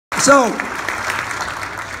So,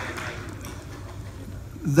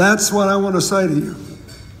 that's what I want to say to you.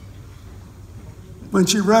 When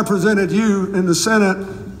she represented you in the Senate,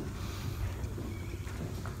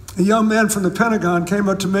 a young man from the Pentagon came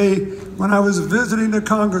up to me when I was visiting the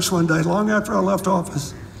Congress one day, long after I left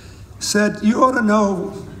office, said, you ought to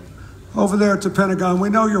know over there at the Pentagon, we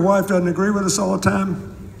know your wife doesn't agree with us all the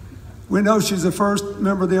time. We know she's the first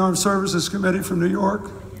member of the Armed Services Committee from New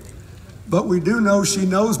York, but we do know she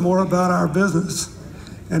knows more about our business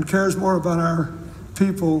and cares more about our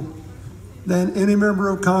people than any member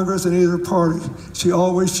of Congress in either party. She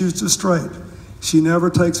always shoots us straight. She never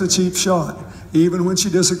takes a cheap shot. Even when she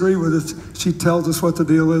disagrees with us, she tells us what the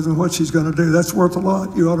deal is and what she's going to do. That's worth a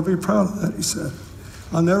lot. You ought to be proud of that, he said.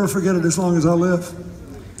 I'll never forget it as long as I live.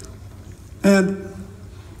 And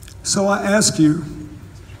so I ask you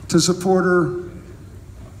to support her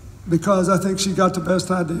because I think she's got the best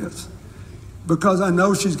ideas, because I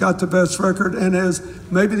know she's got the best record and is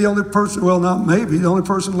maybe the only person, well, not maybe, the only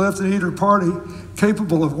person left in either party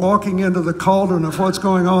capable of walking into the cauldron of what's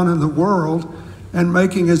going on in the world and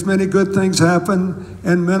making as many good things happen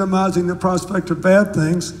and minimizing the prospect of bad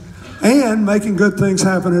things and making good things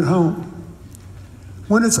happen at home.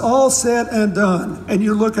 When it's all said and done and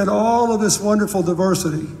you look at all of this wonderful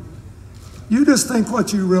diversity, you just think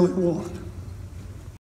what you really want.